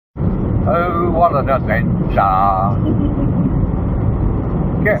Oh, what an adventure!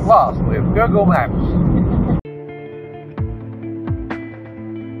 Get lost with Google Maps.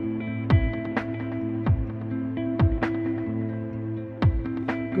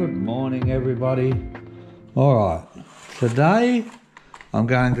 Good morning, everybody. All right, today I'm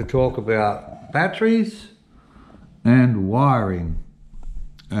going to talk about batteries and wiring,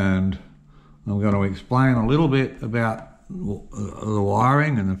 and I'm going to explain a little bit about the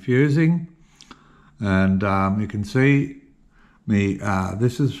wiring and the fusing. And you can see me,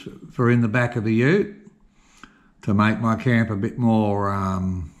 this is for in the back of the ute to make my camp a bit more,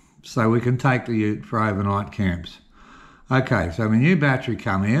 so we can take the ute for overnight camps. Okay, so my new battery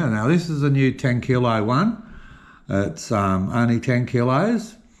come here. Now this is a new 10 kilo one. It's only 10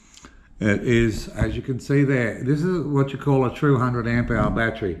 kilos. It is, as you can see there, this is what you call a true 100 amp hour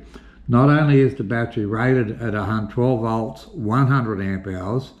battery. Not only is the battery rated at 12 volts, 100 amp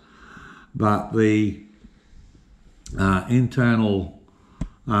hours, but the internal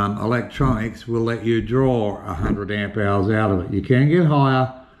electronics will let you draw 100 amp hours out of it. You can get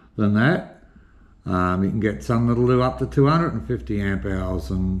higher than that. You can get some that'll do up to 250 amp hours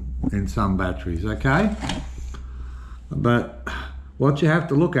in some batteries, okay? But what you have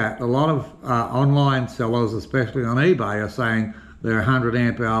to look at, a lot of online sellers, especially on eBay, are saying they're a 100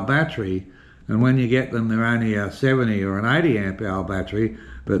 amp hour battery, and when you get them they're only a 70 or an 80 amp hour battery,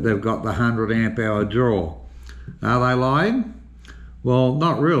 but they've got the 100 amp hour draw. Are they lying? Well,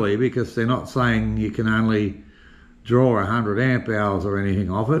 not really, because they're not saying you can only draw 100 amp hours or anything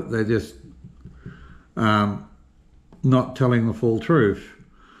off it. They're just not telling the full truth.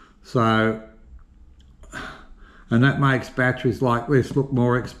 So, and that makes batteries like this look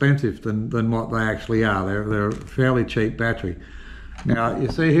more expensive than what they actually are. They're a fairly cheap battery. Now, you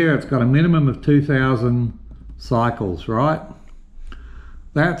see here it's got a minimum of 2,000 cycles, right?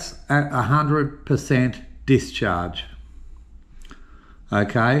 That's at 100% discharge.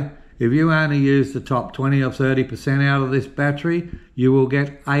 Okay, if you only use the top 20 or 30% out of this battery, you will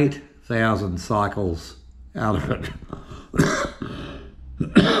get 8,000 cycles out of it.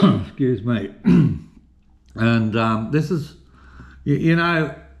 Excuse me. And this is, you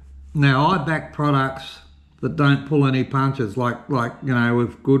know, now I back products that don't pull any punches, like you know,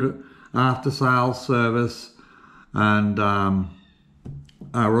 with good after sales service and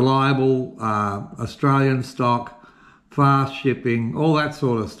reliable Australian stock, fast shipping, all that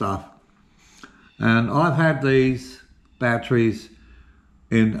sort of stuff. And I've had these batteries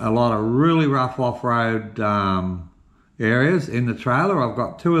in a lot of really rough off-road areas in the trailer. I've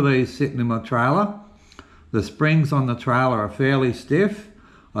got 2 of these sitting in my trailer. The springs on the trailer are fairly stiff.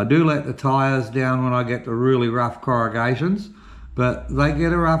 I do let the tyres down when I get to really rough corrugations, but they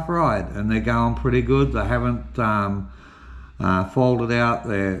get a rough ride and they're going pretty good. They haven't folded out.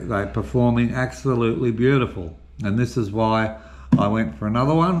 They're performing absolutely beautiful. And this is why I went for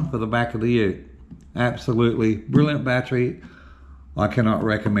another one for the back of the ute. Absolutely brilliant battery. I cannot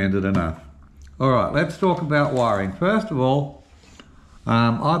recommend it enough. All right, let's talk about wiring. First of all,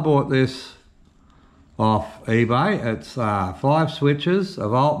 I bought this off eBay. It's 5 switches, a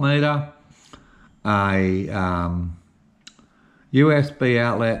voltmeter, a USB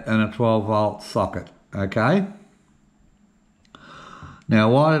outlet, and a 12 volt socket. Okay. Now,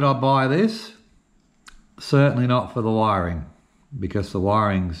 why did I buy this? Certainly not for the wiring, because the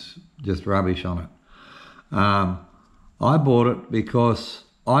wiring's just rubbish on it. I bought it because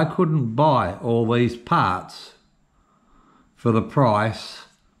I couldn't buy all these parts for the price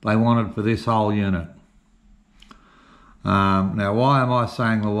they wanted for this whole unit. Now, why am I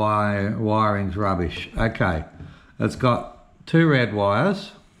saying the wiring's rubbish? Okay, it's got 2 red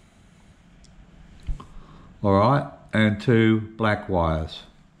wires, all right, and 2 black wires.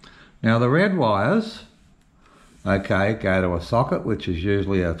 Now, the red wires, okay, go to a socket, which is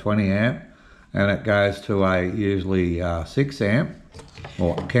usually a 20 amp, and it goes to a usually 6 amp,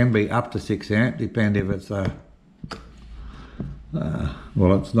 or it can be up to 6 amp, depend if it's a,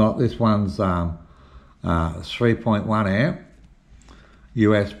 well, it's not, this one's 3.1 amp,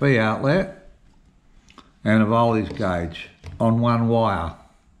 USB outlet, and a voltage gauge on 1 wire.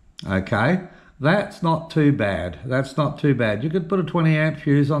 Okay, that's not too bad. That's not too bad. You could put a 20 amp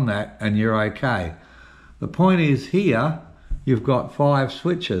fuse on that and you're okay. The point is here, you've got 5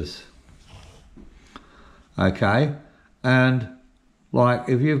 switches. Okay, and like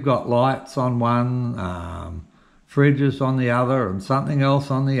if you've got lights on one, fridges on the other, and something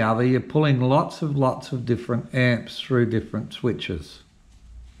else on the other, you're pulling lots of different amps through different switches.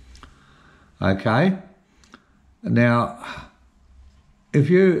 Okay, now if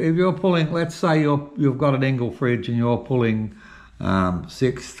you're pulling, let's say you've got an Engel fridge and you're pulling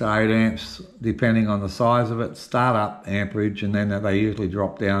 6 to 8 amps depending on the size of it, start-up amperage, and then they usually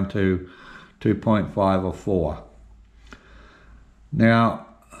drop down to 2.5 or 4. Now,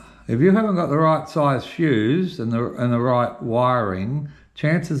 if you haven't got the right size fuse and the right wiring,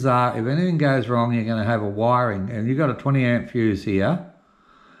 chances are if anything goes wrong, you're going to have a wiring, and you've got a 20 amp fuse here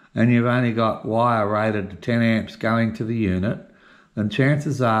and you've only got wire rated to 10 amps going to the unit, then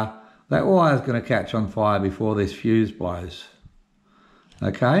chances are that wire is going to catch on fire before this fuse blows.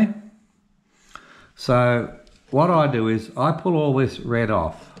 Okay? So what I do is I pull all this red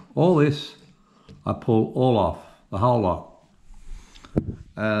off. All this I pull all off, the whole lot.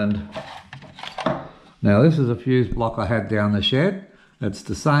 And now this is a fuse block I had down the shed. It's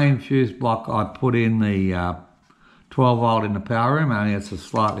the same fuse block I put in the 12 volt in the power room, only it's a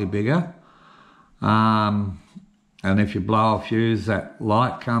slightly bigger. And if you blow a fuse, that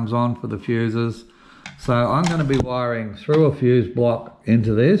light comes on for the fuses. So I'm going to be wiring through a fuse block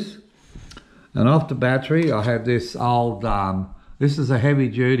into this. And off the battery, I have this old, this is a heavy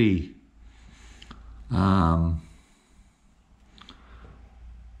duty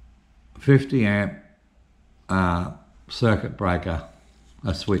 50 amp circuit breaker,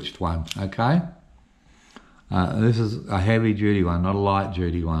 a switched one, okay? This is a heavy duty one, not a light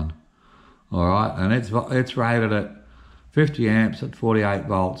duty one. All right, and it's rated at 50 amps at 48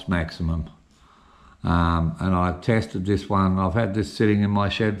 volts maximum. And I've tested this one. I've had this sitting in my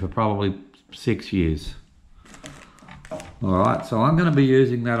shed for probably 6 years. All right, so I'm going to be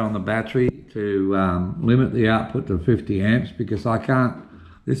using that on the battery to limit the output to 50 amps because I can't,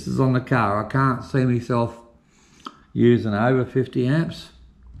 this is on the car, I can't see myself using over 50 amps.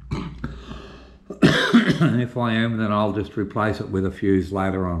 And if I am, then I'll just replace it with a fuse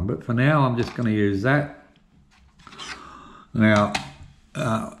later on. But for now, I'm just going to use that. Now,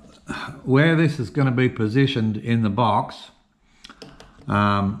 where this is going to be positioned in the box,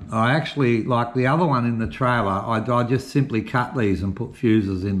 I actually, like the other one in the trailer, I just simply cut these and put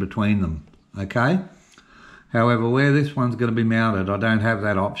fuses in between them, okay? However, where this one's going to be mounted, I don't have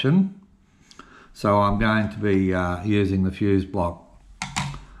that option. So I'm going to be using the fuse block.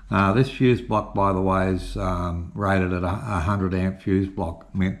 This fuse block, by the way, is rated at a 100 amp fuse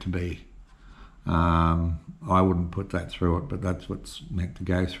block, meant to be. I wouldn't put that through it, but that's what's meant to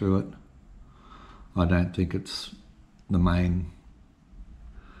go through it. I don't think it's the main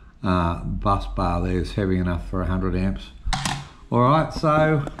bus bar there is heavy enough for 100 amps. All right,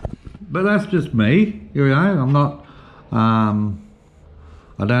 so, but that's just me, you know, I'm not,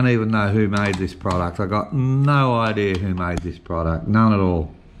 I don't even know who made this product. I got no idea who made this product, none at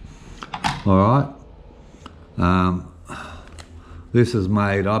all. All right, this is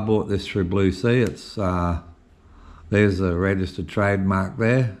made, I bought this through Blue Sea. It's, there's a registered trademark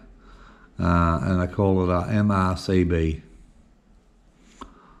there, and they call it a MRCB.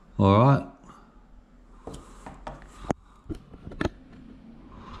 All right.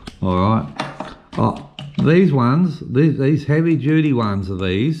 All right. Oh, these ones, these heavy duty ones are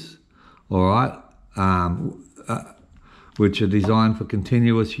these, all right, which are designed for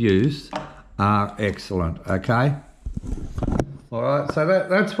continuous use, are excellent, okay? All right, so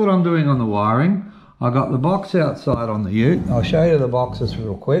that's what I'm doing on the wiring. I got the box outside on the ute. I'll show you the boxes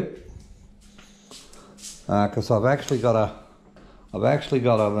real quick, because I've actually got a,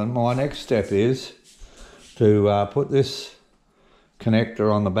 and my next step is to put this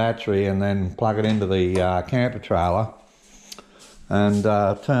connector on the battery and then plug it into the camper trailer and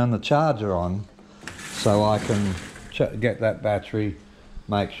turn the charger on so I can get that battery,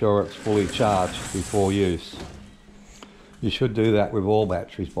 make sure it's fully charged before use. You should do that with all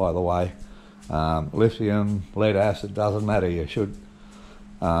batteries, by the way. Lithium, lead acid, doesn't matter. You should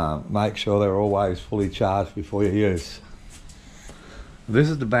make sure they're always fully charged before you use. This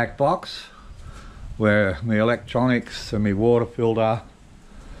is the back box where my electronics and my water filter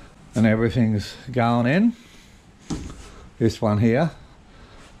and everything's going in. This one here,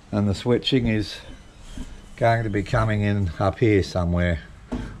 and the switching is going to be coming in up here somewhere.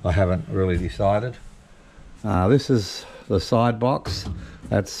 I haven't really decided. This is the side box,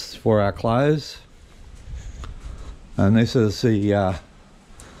 that's for our clothes, and this is the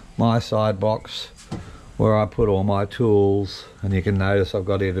my side box where I put all my tools, and you can notice I've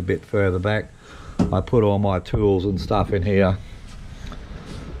got it a bit further back. I put all my tools and stuff in here,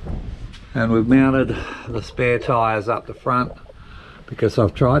 and we've mounted the spare tyres up the front because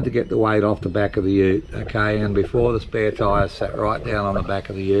I've tried to get the weight off the back of the ute, okay, and before the spare tyres sat right down on the back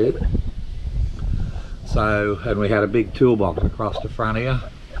of the ute. So, and we had a big toolbox across the front here,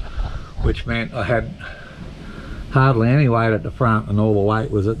 which meant I had hardly any weight at the front and all the weight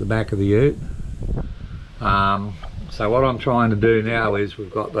was at the back of the ute. So what I'm trying to do now is, we've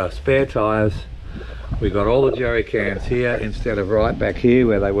got the spare tyres, we've got all the jerry cans here instead of right back here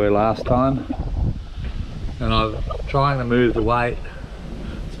where they were last time, and I'm trying to move the weight,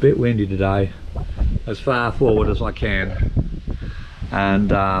 it's a bit windy today, as far forward as I can.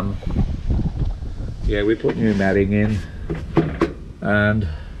 And yeah, we put new matting in, and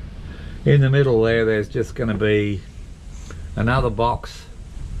in the middle there's just going to be another box,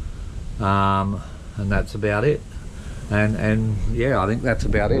 and that's about it. And yeah, I think that's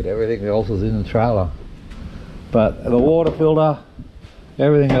about it. Everything else is in the trailer, but the water filter,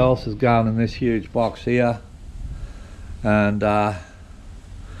 everything else is going in this huge box here. And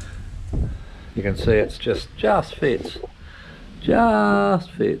you can see it's just fits.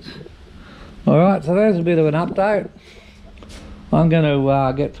 All right, so there's a bit of an update. I'm going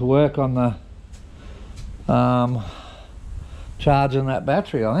to get to work on the charging that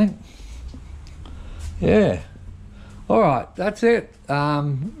battery, I think. Yeah. All right, that's it. Bit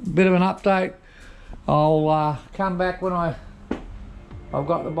of an update. I'll come back when I've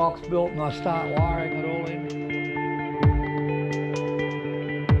got the box built and I start wiring it all.